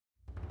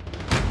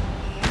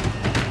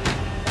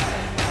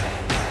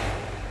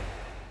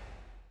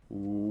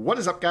What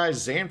is up, guys?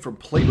 Zan from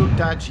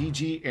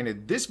Playbook.gg, and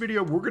in this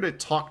video we're going to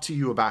talk to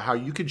you about how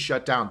you can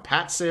shut down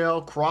pat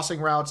sail,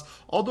 crossing routes,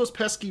 all those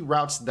pesky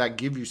routes that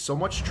give you so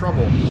much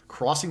trouble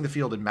crossing the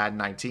field in Madden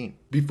 19.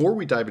 Before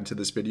we dive into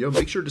this video,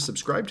 make sure to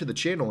subscribe to the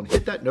channel and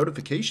hit that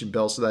notification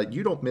bell so that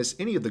you don't miss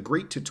any of the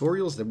great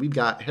tutorials that we've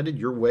got headed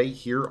your way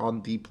here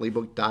on the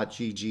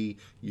Playbook.gg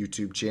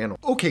YouTube channel.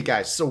 Okay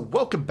guys, so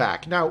welcome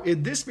back. Now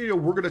in this video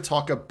we're going to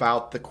talk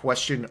about the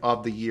question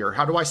of the year.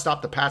 How do I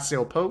stop the pat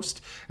sail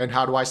post, and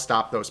how do I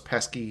stop those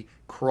pesky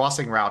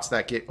crossing routes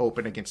that get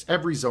open against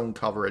every zone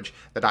coverage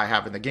that I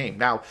have in the game?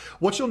 Now,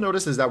 what you'll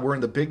notice is that we're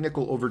in the big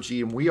nickel over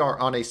G, and we are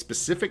on a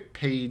specific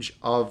page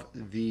of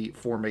the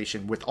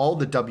formation with all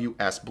the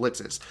WS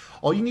blitzes.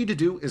 All you need to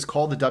do is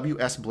call the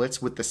WS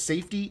blitz with the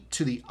safety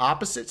to the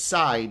opposite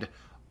side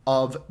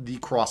of the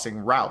crossing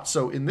route.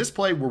 So in this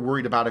play, we're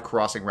worried about a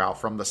crossing route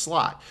from the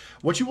slot.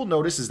 What you will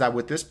notice is that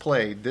with this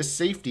play, this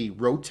safety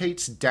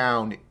rotates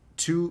down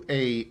to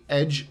a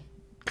edge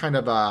kind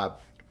of a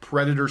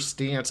predator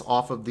stance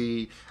off of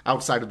the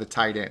outside of the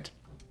tight end.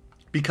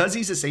 Because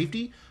he's a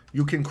safety,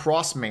 you can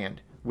cross man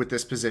with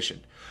this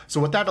position. So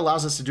what that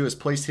allows us to do is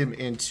place him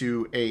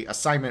into a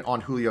assignment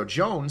on Julio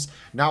Jones.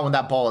 Now when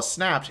that ball is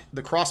snapped,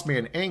 the cross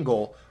man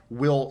angle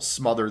will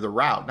smother the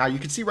route. Now you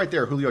can see right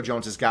there, Julio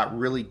Jones has got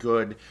really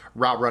good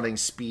route running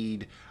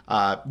speed,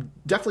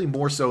 definitely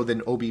more so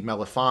than Obi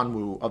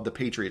Melifonwu of the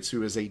Patriots,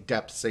 who is a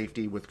depth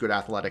safety with good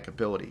athletic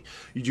ability.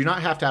 You do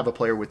not have to have a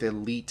player with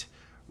elite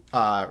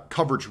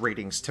coverage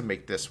ratings to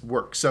make this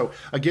work. So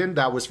again,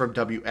 that was from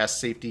WS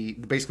safety,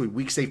 basically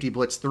weak safety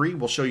blitz 3.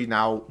 We'll show you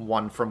now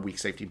one from weak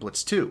safety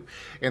blitz 2.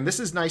 And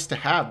this is nice to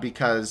have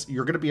because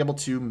you're going to be able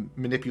to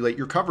manipulate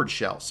your coverage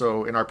shell.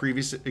 So in our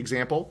previous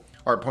example,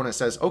 our opponent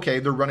says, okay,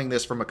 they're running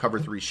this from a cover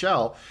 3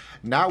 shell.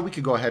 Now we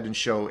could go ahead and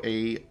show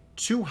a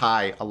too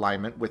high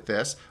alignment with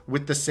this,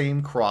 with the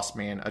same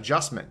crossman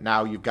adjustment.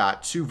 Now you've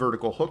got two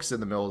vertical hooks in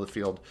the middle of the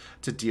field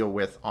to deal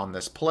with on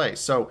this play.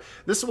 So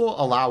this will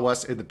allow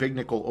us in the big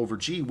nickel over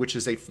G, which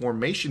is a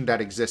formation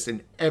that exists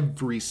in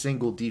every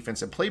single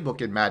defensive playbook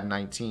in Madden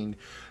 19,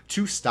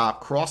 to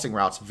stop crossing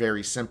routes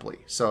very simply.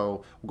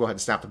 So we'll go ahead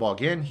and snap the ball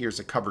again. Here's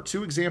a cover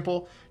 2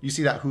 example. You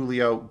see that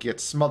Julio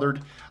gets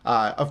smothered.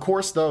 Of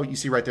course, though, you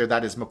see right there,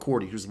 that is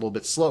McCourty, who's a little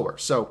bit slower.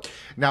 So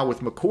now with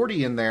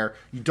McCourty in there,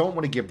 you don't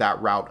want to give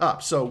that route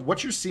up. So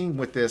what you're seeing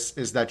with this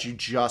is that you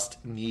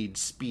just need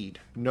speed.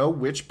 Know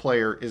which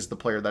player is the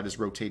player that is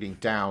rotating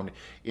down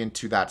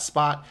into that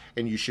spot,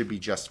 and you should be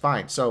just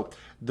fine. So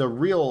the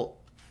real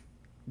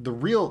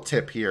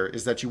tip here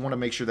is that you want to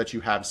make sure that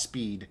you have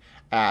speed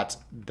at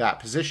that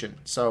position.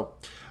 So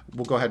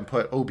we'll go ahead and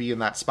put OB in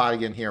that spot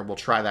again here. We'll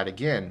try that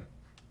again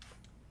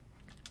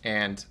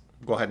and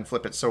go ahead and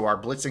flip it. So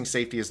our blitzing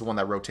safety is the one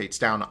that rotates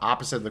down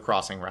opposite of the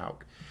crossing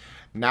route.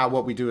 Now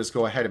what we do is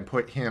go ahead and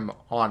put him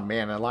on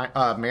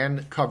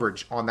man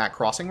coverage on that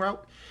crossing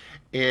route,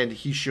 and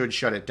he should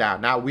shut it down.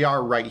 Now we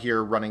are right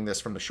here running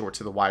this from the short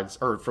to the wide,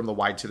 or from the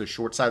wide to the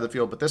short side of the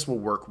field, but this will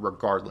work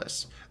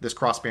regardless. This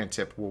crossband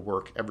tip will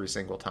work every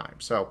single time.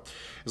 So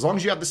as long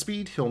as you have the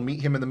speed, he'll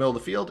meet him in the middle of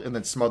the field and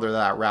then smother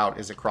that route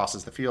as it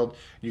crosses the field.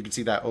 You can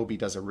see that OB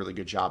does a really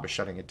good job of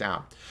shutting it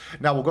down.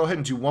 Now we'll go ahead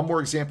and do one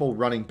more example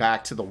running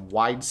back to the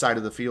wide side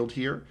of the field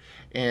here.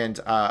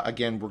 And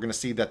again, we're going to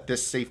see that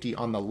this safety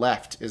on the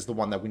left is the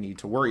one that we need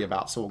to worry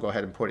about. So we'll go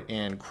ahead and put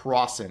in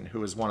Crossan,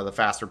 who is one of the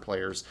faster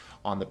players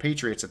on the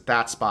Patriots, at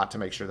that spot to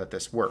make sure that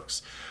this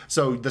works.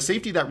 So the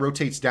safety that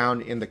rotates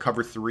down in the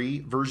cover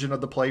 3 version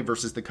of the play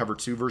versus the cover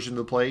 2 version of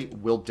the play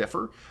will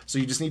differ. So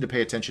you just need to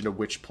pay attention to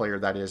which player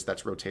that is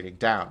that's rotating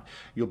down.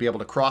 You'll be able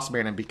to cross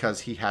man him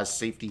because he has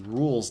safety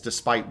rules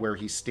despite where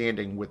he's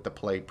standing with the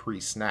play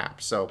pre-snap.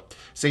 So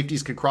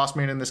safeties can cross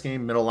man in this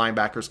game, middle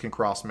linebackers can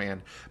cross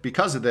man.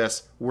 Because of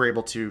this, we're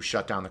able to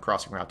shut down the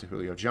crossing route to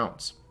Julio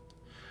Jones.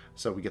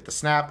 So we get the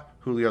snap.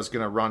 Julio's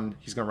going to run,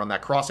 he's going to run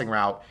that crossing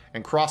route,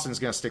 and Crossan's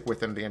going to stick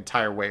with him the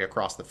entire way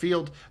across the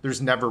field.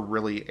 There's never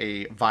really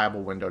a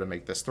viable window to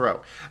make this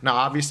throw. Now,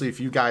 obviously, if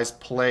you guys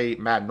play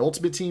Madden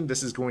Ultimate Team,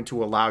 this is going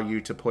to allow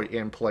you to put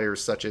in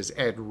players such as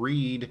Ed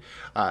Reed,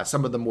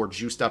 some of the more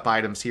juiced up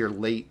items here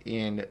late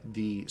in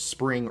the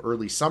spring,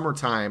 early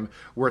summertime.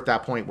 We're at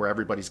that point where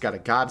everybody's got a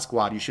God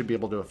Squad. You should be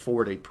able to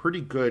afford a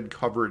pretty good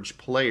coverage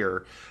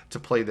player to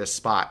play this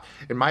spot.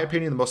 In my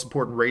opinion, the most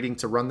important rating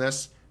to run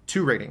this,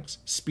 2 ratings,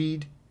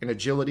 speed and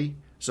agility.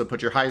 So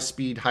put your highest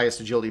speed, highest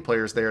agility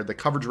players there. The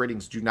coverage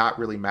ratings do not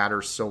really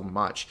matter so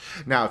much.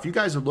 Now, if you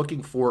guys are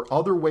looking for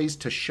other ways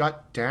to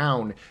shut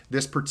down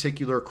this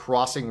particular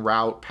crossing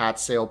route, pat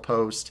sail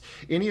post,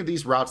 any of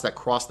these routes that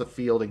cross the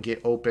field and get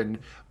open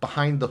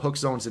behind the hook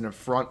zones and in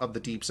front of the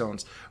deep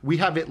zones, we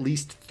have at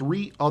least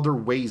 3 other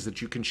ways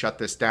that you can shut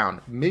this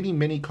down.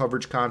 Many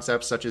coverage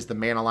concepts such as the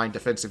man-aligned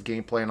defensive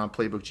game plan on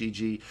Playbook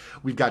GG.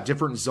 We've got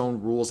different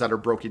zone rules that are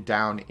broken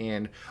down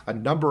in a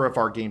number of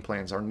our game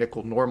plans, our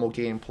nickel normal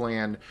game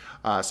plan,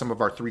 then some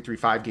of our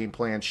 3-3-5 game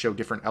plans show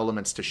different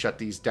elements to shut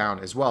these down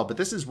as well. But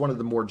this is one of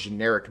the more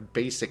generic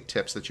basic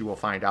tips that you will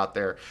find out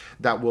there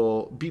that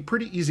will be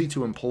pretty easy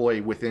to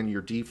employ within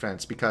your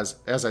defense because,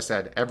 as I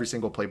said, every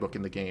single playbook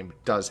in the game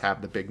does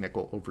have the big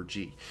nickel over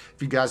G.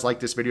 If you guys like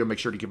this video, make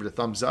sure to give it a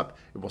thumbs up,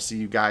 and we'll see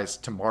you guys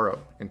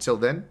tomorrow. Until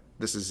then,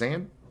 this is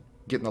Zan.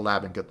 Get in the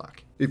lab and good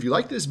luck. If you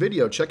like this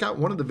video, check out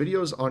one of the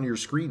videos on your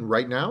screen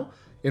right now.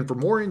 And for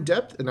more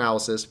in-depth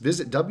analysis,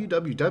 visit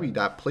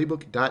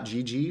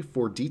www.playbook.gg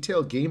for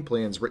detailed game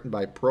plans written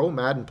by pro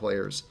Madden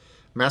players.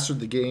 Master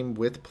the game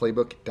with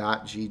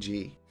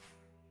playbook.gg.